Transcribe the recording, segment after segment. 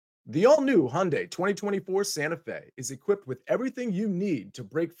The all-new Hyundai 2024 Santa Fe is equipped with everything you need to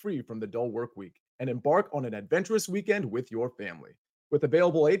break free from the dull work week and embark on an adventurous weekend with your family. With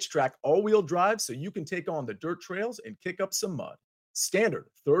available H-Track all-wheel drive so you can take on the dirt trails and kick up some mud. Standard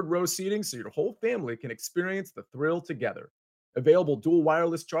third-row seating so your whole family can experience the thrill together. Available dual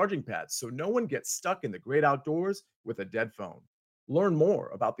wireless charging pads so no one gets stuck in the great outdoors with a dead phone. Learn more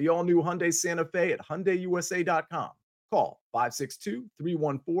about the all-new Hyundai Santa Fe at HyundaiUSA.com. Call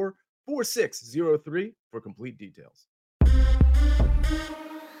 562-314-4603 for complete details.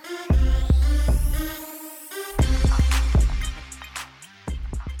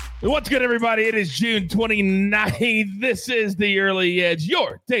 What's good, everybody? It is June 29th. This is the Early Edge,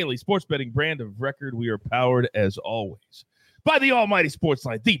 your daily sports betting brand of record. We are powered, as always, by the almighty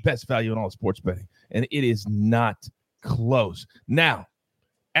Sportsline, the best value in all sports betting, and it is not close. Now,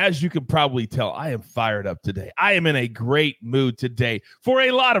 as you can probably tell, I am fired up today. I am in a great mood today for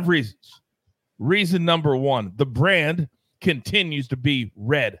a lot of reasons. Reason number one, the brand continues to be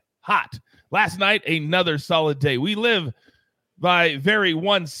red hot. Last night, another solid day. We live by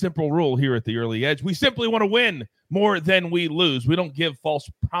one simple rule here at the Early Edge. We simply want to win more than we lose. We don't give false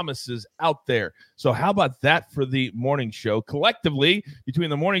promises out there. So how about that for the morning show? Collectively, between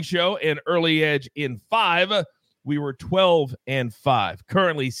the morning show and Early Edge in 5, we were 12-5,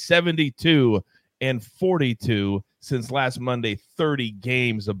 currently 72-42 since last Monday, 30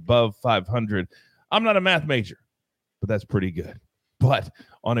 games above 500. I'm not a math major, but that's pretty good. But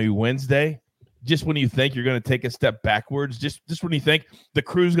on a Wednesday, just when you think you're going to take a step backwards, just when you think the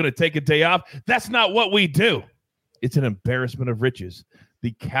crew's going to take a day off, that's not what we do. It's an embarrassment of riches.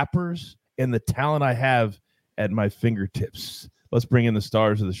 The cappers and the talent I have at my fingertips. Let's bring in the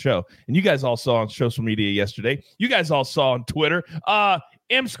stars of the show. And you guys all saw on social media yesterday. You guys all saw on Twitter.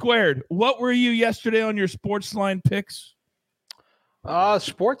 M Squared, what were you yesterday on your Sportsline picks?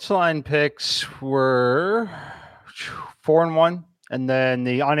 Sportsline picks were 4-1. And then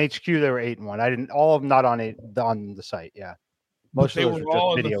on HQ, they were 8-1. All of them not on the site. Yeah. Most of those were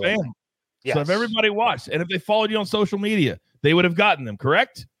all in the family. Yes. So if everybody watched and if they followed you on social media, they would have gotten them,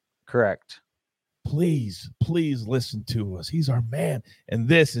 correct? Correct. Please listen to us. He's our man, and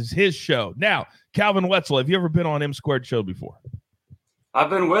this is his show. Now, Calvin Wetzel, have you ever been on M Squared show before?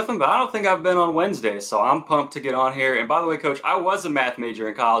 I've been with him, but I don't think I've been on Wednesday, so I'm pumped to get on here. And by the way, Coach, I was a math major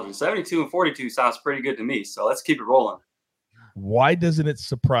in college, and 72 and 42 sounds pretty good to me, so let's keep it rolling. Why doesn't it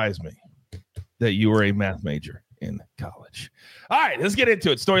surprise me that you were a math major in college? All right, let's get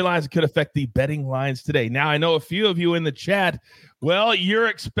into it. Storylines that could affect the betting lines today. Now, I know a few of you in the chat, well, you're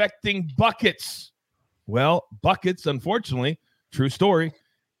expecting buckets. Well, Buckets, unfortunately, true story,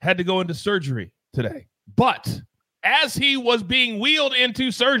 had to go into surgery today. But as he was being wheeled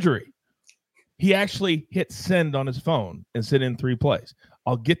into surgery, he actually hit send on his phone and sent in 3 plays.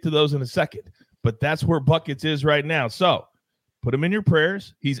 I'll get to those in a second, but that's where Buckets is right now. So put him in your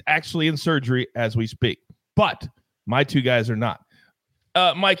prayers. He's actually in surgery as we speak. But my 2 guys are not.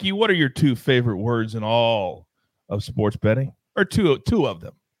 Mikey, what are your 2 favorite words in all of sports betting? Or two of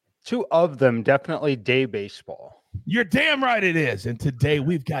them? 2 of them, definitely day baseball. You're damn right it is. And today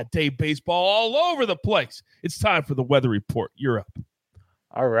we've got day baseball all over the place. It's time for the weather report. You're up.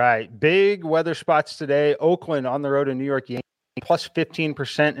 All right. Big weather spots today. Oakland on the road in New York Yankees, plus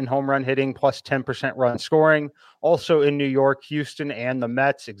 15% in home run hitting, plus 10% run scoring. Also in New York, Houston and the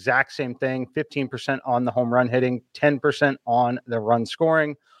Mets, exact same thing. 15% on the home run hitting, 10% on the run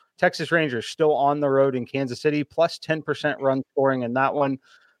scoring. Texas Rangers still on the road in Kansas City, plus 10% run scoring in that one.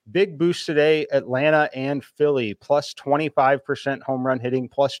 Big boost today, Atlanta and Philly, plus 25% home run hitting,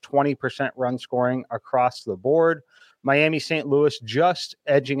 plus 20% run scoring across the board. Miami, St. Louis just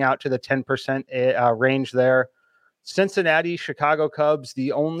edging out to the 10% range there. Cincinnati, Chicago Cubs,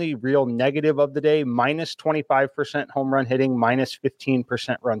 the only real negative of the day, minus 25% home run hitting, minus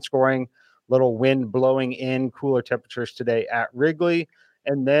 15% run scoring. Little wind blowing in, cooler temperatures today at Wrigley.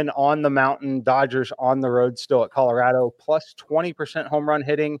 And then on the mountain, Dodgers on the road still at Colorado, plus 20% home run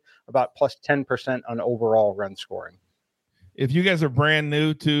hitting, about plus 10% on overall run scoring. If you guys are brand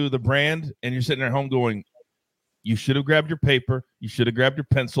new to the brand and you're sitting at home going, you should have grabbed your paper, you should have grabbed your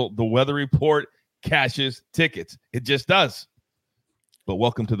pencil, the weather report cashes tickets. It just does. But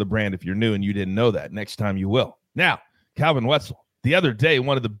welcome to the brand if you're new and you didn't know that. Next time you will. Now, Calvin Wetzel, the other day,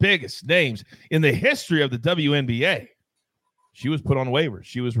 one of the biggest names in the history of the WNBA. She was put on waivers.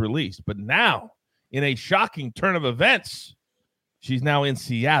 She was released. But now, in a shocking turn of events, she's now in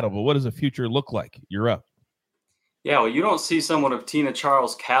Seattle. But what does the future look like? You're up. Yeah, well, you don't see someone of Tina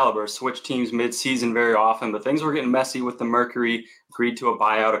Charles' caliber switch teams mid-season very often, but things were getting messy with the Mercury, agreed to a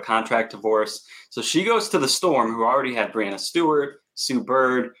buyout, a contract divorce. So she goes to the Storm, who already had Brianna Stewart, Sue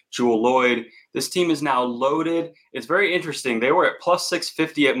Bird, Jewel Lloyd. This team is now loaded. It's very interesting. They were at plus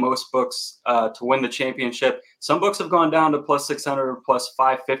 650 at most books to win the championship. Some books have gone down to plus 600 or plus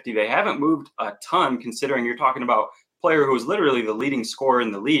 550. They haven't moved a ton, considering you're talking about a player who was literally the leading scorer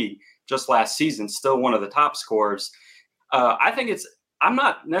in the league just last season, still one of the top scorers. I'm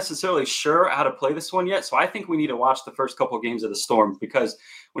not necessarily sure how to play this one yet, so I think we need to watch the first couple of games of the Storm, because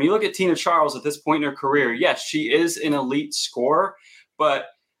when you look at Tina Charles at this point in her career, yes, she is an elite scorer, but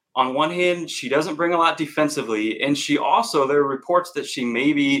on one hand, she doesn't bring a lot defensively, and she also, there are reports that she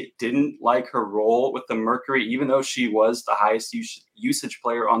maybe didn't like her role with the Mercury, even though she was the highest usage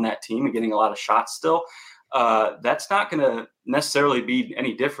player on that team and getting a lot of shots still. That's not going to necessarily be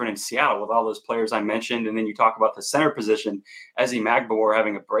any different in Seattle with all those players I mentioned. And then you talk about the center position, Ezzy Magbauer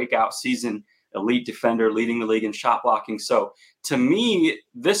having a breakout season, elite defender, leading the league in shot blocking. So to me,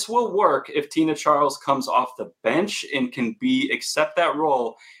 this will work if Tina Charles comes off the bench and can accept that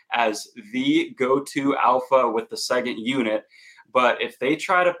role as the go-to alpha with the second unit. But if they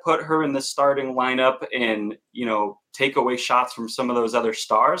try to put her in the starting lineup and, take away shots from some of those other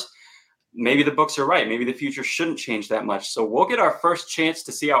stars, maybe the books are right. Maybe the future shouldn't change that much. So we'll get our first chance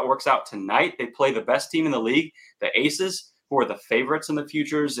to see how it works out tonight. They play the best team in the league, the Aces, who are the favorites in the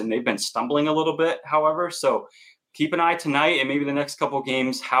futures, and they've been stumbling a little bit, however. So keep an eye tonight and maybe the next couple of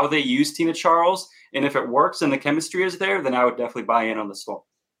games, how they use Tina Charles. And if it works and the chemistry is there, then I would definitely buy in on the Storm.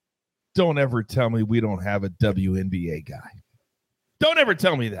 Don't ever tell me we don't have a WNBA guy. Don't ever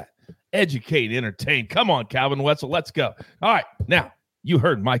tell me that. Educate, entertain. Come on, Calvin Wetzel, let's go. All right, now, you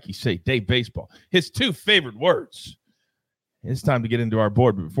heard Mikey say Dave Baseball, his two favorite words. It's time to get into our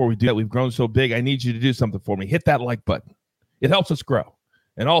board. But before we do that, we've grown so big, I need you to do something for me. Hit that like button. It helps us grow.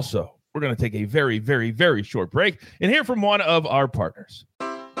 And also, we're going to take a very, very, very short break and hear from one of our partners.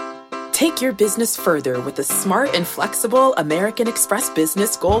 Take your business further with the smart and flexible American Express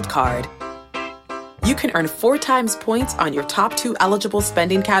Business Gold Card. You can earn 4 times points on your top 2 eligible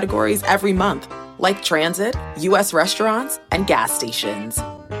spending categories every month, like transit, U.S. restaurants, and gas stations.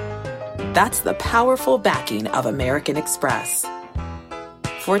 That's the powerful backing of American Express.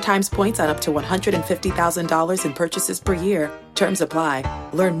 4 times points on up to $150,000 in purchases per year. Terms apply.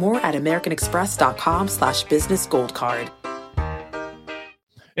 Learn more at americanexpress.com/business gold card.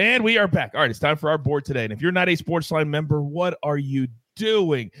 And we are back. All right, it's time for our board today. And if you're not a Sportsline member, what are you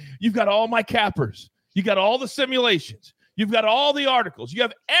doing? You've got all my cappers. You got all the simulations. You've got all the articles. You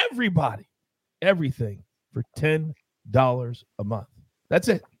have everything for $10 a month. That's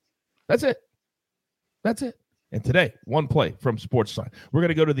it. And today, one play from Sportsline. We're going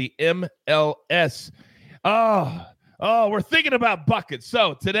to go to the MLS. Oh, we're thinking about buckets.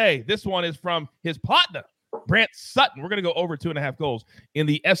 So today, this one is from his partner, Brant Sutton. We're going to go over 2.5 goals in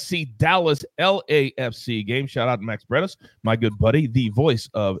the FC Dallas LAFC game. Shout out to Max Brennis, my good buddy, the voice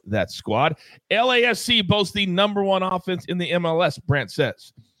of that squad. LAFC boasts the number 1 offense in the MLS, Brant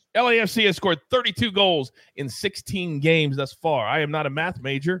says. LAFC has scored 32 goals in 16 games thus far. I am not a math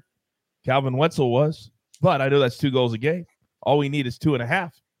major. Calvin Wetzel was, but I know that's 2 goals a game. All we need is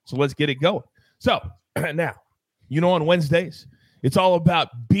 2.5. So let's get it going. So now, on Wednesdays, it's all about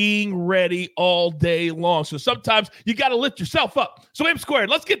being ready all day long. So sometimes you got to lift yourself up. So M Squared,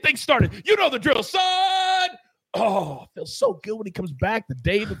 let's get things started. You know the drill, son. Oh, feels so good when he comes back the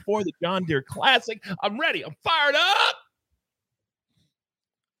day before the John Deere Classic. I'm ready. I'm fired up.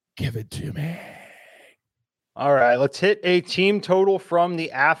 Give it to me. All right, let's hit a team total from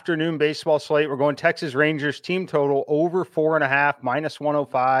the afternoon baseball slate. We're going Texas Rangers team total over 4.5,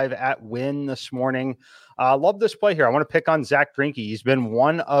 -105 at Wynn this morning. Love this play here. I want to pick on Zach Greinke. He's been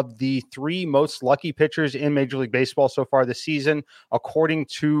one of the 3 most lucky pitchers in Major League Baseball so far this season, according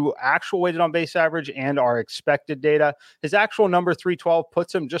to actual weighted on base average and our expected data. His actual number 312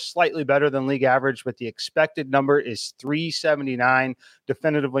 puts him just slightly better than league average, but the expected number is 379,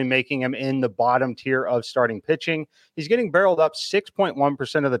 definitively making him in the bottom tier of starting pitching. He's getting barreled up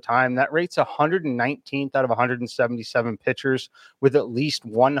 6.1% of the time. That rate's 119th out of 177 pitchers with at least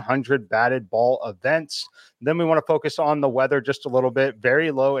 100 batted ball events. Then we want to focus on the weather just a little bit.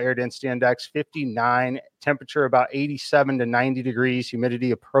 Very low air density index, 59, temperature about 87 to 90 degrees,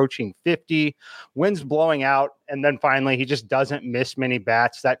 humidity approaching 50, winds blowing out. And then finally, he just doesn't miss many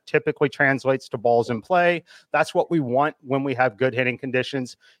bats. That typically translates to balls in play. That's what we want when we have good hitting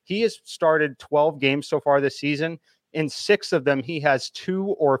conditions. He has started 12 games so far this season. In 6 of them, he has 2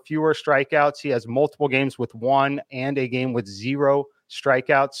 or fewer strikeouts. He has multiple games with 1 and a game with 0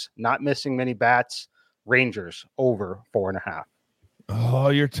 strikeouts, not missing many bats. Rangers over 4.5. Oh,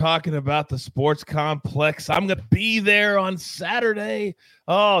 you're talking about the sports complex. I'm going to be there on Saturday.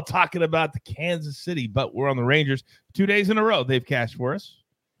 Oh, talking about the Kansas City, but we're on the Rangers 2 days in a row. They've cashed for us.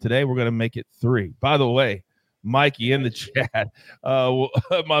 Today, we're going to make it 3. By the way, Mikey in the chat,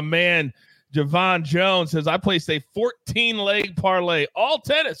 my man Javon Jones says, I placed a 14-leg parlay, all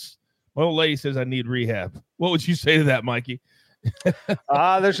tennis. My old lady says I need rehab. What would you say to that, Mikey?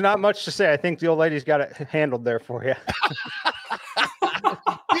 There's not much to say. I think the old lady's got it handled there for you.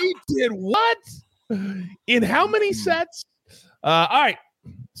 You did what? In how many sets? All right.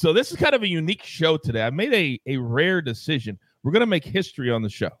 So this is kind of a unique show today. I made a rare decision. We're going to make history on the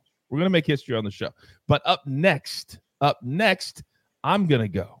show. But up next, I'm going to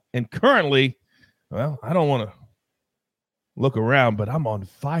go. And currently, well, I don't want to look around, but I'm on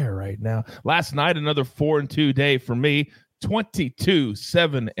fire right now. Last night, another 4-2 day for me.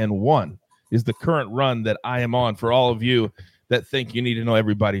 22-7-1 is the current run that I am on. For all of you that think you need to know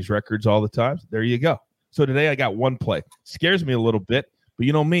everybody's records all the time, there you go. So today I got one play. Scares me a little bit, but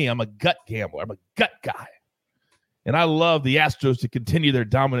you know me, I'm a gut gambler. I'm a gut guy. And I love the Astros to continue their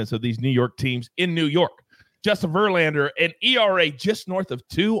dominance of these New York teams in New York. Justin Verlander, an ERA just north of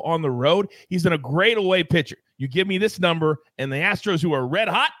 2 on the road. He's been a great away pitcher. You give me this number, and the Astros, who are red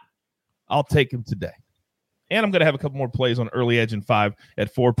hot, I'll take him today. And I'm going to have a couple more plays on Early Edge in 5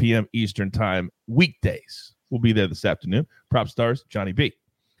 at 4 p.m. Eastern time, weekdays. We'll be there this afternoon. Prop stars, Johnny B.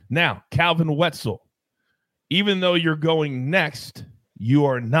 Now, Calvin Wetzel, even though you're going next, you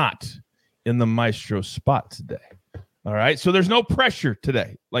are not in the Maestro spot today. All right? So there's no pressure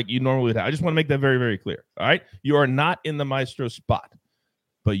today like you normally would have. I just want to make that very, very clear. All right? You are not in the Maestro spot,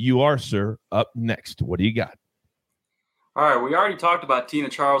 but you are, sir, up next. What do you got? All right, we already talked about Tina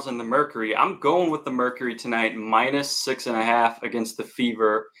Charles and the Mercury. I'm going with the Mercury tonight, -6.5 against the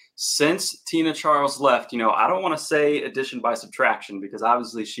Fever. Since Tina Charles left, I don't want to say addition by subtraction because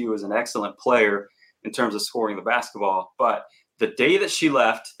obviously she was an excellent player in terms of scoring the basketball. But the day that she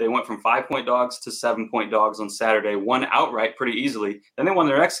left, they went from 5-point dogs to 7-point dogs on Saturday, won outright pretty easily. Then they won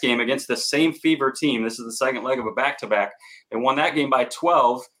their next game against the same Fever team. This is the second leg of a back-to-back. They won that game by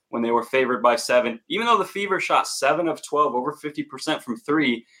 12. When they were favored by 7, even though the Fever shot 7 of 12, over 50% from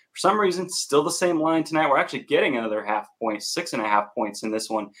 3, for some reason, still the same line tonight. We're actually getting another half point, 6.5 points in this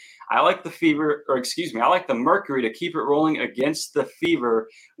one. I like I like the Mercury to keep it rolling against the Fever,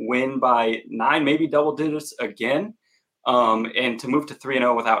 win by 9, maybe double digits again, and to move to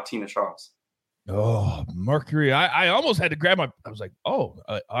 3-0 without Tina Charles. Oh, Mercury. I almost had to grab I was like, all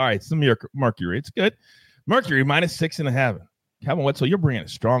right, it's the Mercury. It's good. Mercury -6.5. Calvin Wetzel, you're bringing it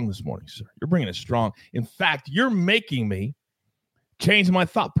strong this morning, sir. You're bringing it strong. In fact, you're making me change my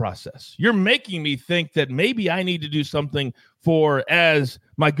thought process. You're making me think that maybe I need to do something for, as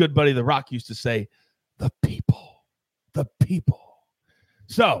my good buddy The Rock used to say, the people. The people.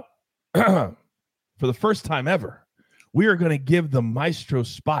 So, for the first time ever, we are going to give the Maestro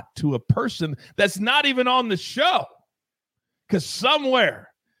spot to a person that's not even on the show. Because somewhere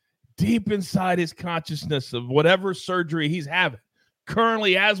deep inside his consciousness of whatever surgery he's having,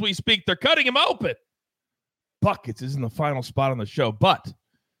 currently as we speak, they're cutting him open. Buckets is in the final spot on the show, but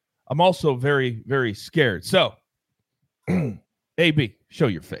I'm also very, very scared. So, AB, show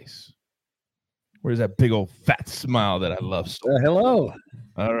your face. Where's that big old fat smile that I love so much? Hello.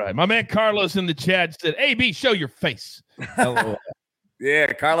 All right. My man Carlos in the chat said, AB, show your face. Hello.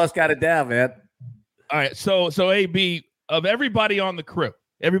 Yeah, Carlos got it down, man. All right. So AB, of everybody on the crew,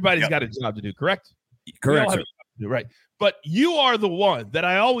 everybody's got a job to do, correct? Correct. Right. But you are the one that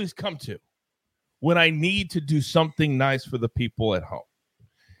I always come to when I need to do something nice for the people at home.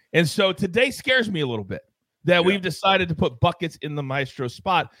 And so today scares me a little bit that we've decided to put Buckets in the Maestro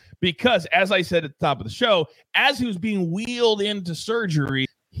spot because, as I said at the top of the show, as he was being wheeled into surgery,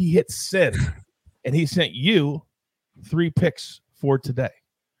 he hit send, and he sent you 3 picks for today.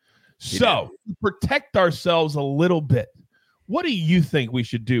 So to protect ourselves a little bit, what do you think we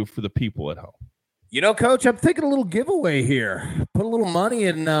should do for the people at home? Coach, I'm thinking a little giveaway here. Put a little money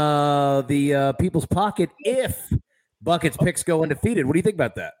in the people's pocket if Buckets picks go undefeated. What do you think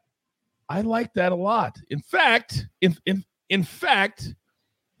about that? I like that a lot. In fact, in fact,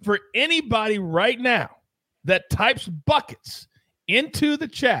 for anybody right now that types Buckets into the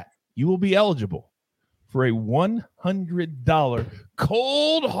chat, you will be eligible for a $100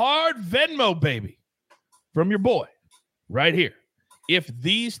 cold hard Venmo, baby, from your boy right here. If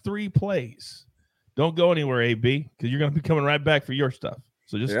these 3 plays don't go anywhere, AB, because you're going to be coming right back for your stuff.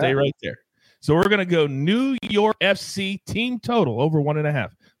 So just stay right there. So we're going to go New York FC team total over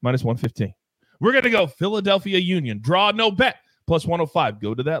 1.5, -115. We're going to go Philadelphia Union, draw no bet, +105.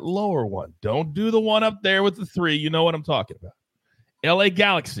 Go to that lower one. Don't do the one up there with the 3. You know what I'm talking about. LA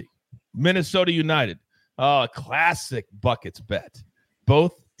Galaxy, Minnesota United. Classic buckets bet.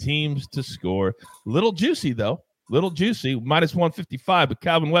 Both teams to score. Little juicy, though. Little juicy. Minus 155. But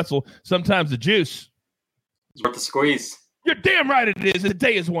Calvin Wetzel, sometimes the juice. It's worth the squeeze. You're damn right it is.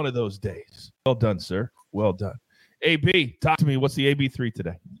 Today is one of those days. Well done, sir. Well done. AB, talk to me. What's the AB3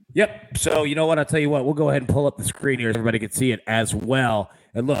 today? Yep. So you know what? I'll tell you what. We'll go ahead and pull up the screen here so everybody can see it as well.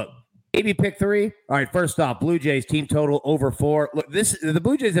 And look, AB pick 3. All right, first off, Blue Jays team total over 4. Look, the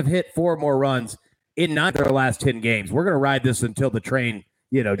Blue Jays have hit 4 more runs in 9 of their last 10 games. We're going to ride this until the train,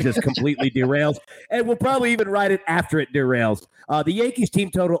 just completely derails. And we'll probably even ride it after it derails. The Yankees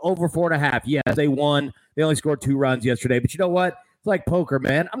team total over 4.5. Yes, they won. They only scored 2 runs yesterday. But you know what? It's like poker,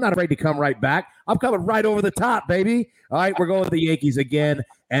 man. I'm not afraid to come right back. I'm coming right over the top, baby. All right, we're going with the Yankees again.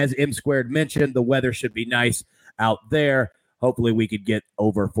 As M Squared mentioned, the weather should be nice out there. Hopefully we could get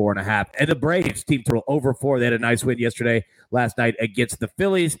over 4.5. And the Braves team total over 4. They had a nice win last night against the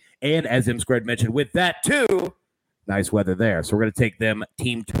Phillies. And as M Squared mentioned, with that too, nice weather there. So we're going to take them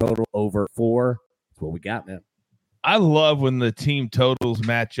team total over 4. That's what we got, man. I love when the team totals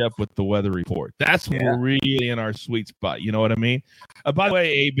match up with the weather report. That's when we're really in our sweet spot. You know what I mean? By the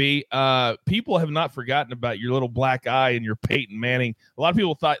way, AB, people have not forgotten about your little black eye and your Peyton Manning. A lot of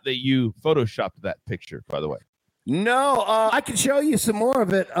people thought that you photoshopped that picture, by the way. No, I can show you some more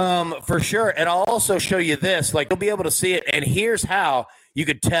of it for sure. And I'll also show you this. Like, you'll be able to see it. And here's how you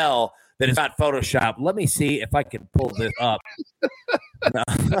could tell that it's not Photoshop. Let me see if I can pull this up.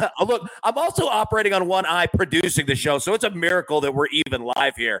 Look, I'm also operating on one eye producing the show, so it's a miracle that we're even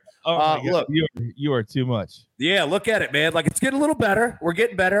live here. Look, you are too much. Yeah, look at it, man. Like, it's getting a little better. We're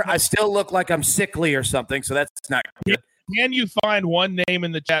getting better. I still look like I'm sickly or something, so that's not good. Can you find one name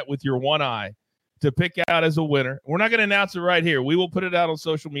in the chat with your one eye to pick out as a winner? We're not going to announce it right here. We will put it out on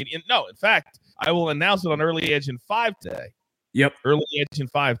social media. No, in fact, I will announce it on Early Edge in 5 today. Yep. Early Edge in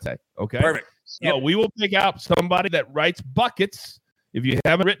 5 today. Okay. Perfect. So we will pick out somebody that writes buckets. If you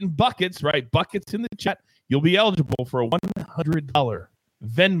haven't written buckets, write buckets in the chat. You'll be eligible for a $100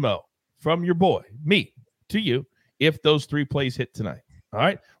 Venmo from your boy, me, to you, if those 3 plays hit tonight. All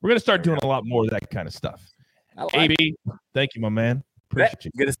right. We're going to start doing a lot more of that kind of stuff. AB, thank you, my man. Appreciate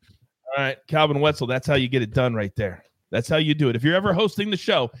you. All right. Calvin Wetzel, that's how you get it done right there. That's how you do it. If you're ever hosting the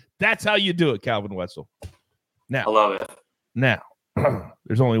show, that's how you do it, Calvin Wetzel. Now, I love it. Now,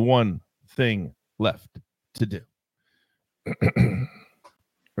 there's only one thing left to do.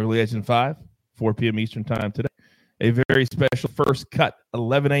 Early Edge in 5, 4 p.m. Eastern time today. A very special first cut,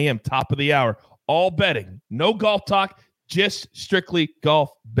 11 a.m., top of the hour. All betting. No golf talk, just strictly golf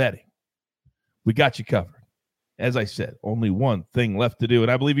betting. We got you covered. As I said, only one thing left to do,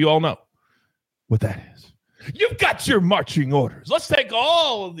 and I believe you all know what that is. You've got your marching orders. Let's take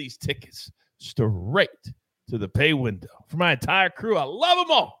all of these tickets straight to the pay window. For my entire crew, I love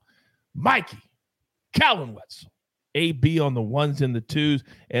them all. Mikey, Calvin Wetzel, AB on the 1s and the 2s,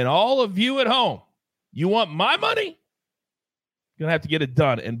 and all of you at home, you want my money? You're going to have to get it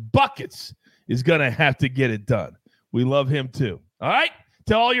done, and Buckets is going to have to get it done. We love him too. All right?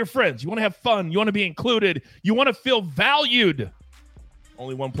 Tell all your friends. You want to have fun. You want to be included. You want to feel valued.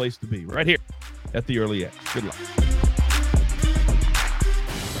 Only one place to be, right here at the Early Edge. Good luck.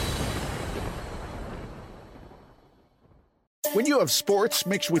 When you have sports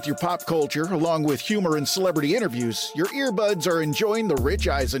mixed with your pop culture, along with humor and celebrity interviews, your earbuds are enjoying The Rich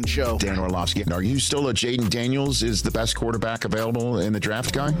Eisen Show. Dan Orlovsky, are you still a Jaden Daniels is the best quarterback available in the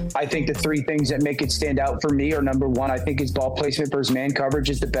draft guy? I think the 3 things that make it stand out for me are, number 1, I think his ball placement versus man coverage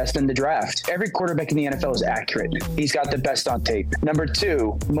is the best in the draft. Every quarterback in the NFL is accurate. He's got the best on tape. Number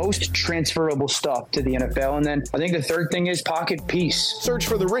 2, most transferable stuff to the NFL. And then I think the 3rd thing is pocket peace. Search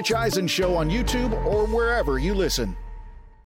for The Rich Eisen Show on YouTube or wherever you listen.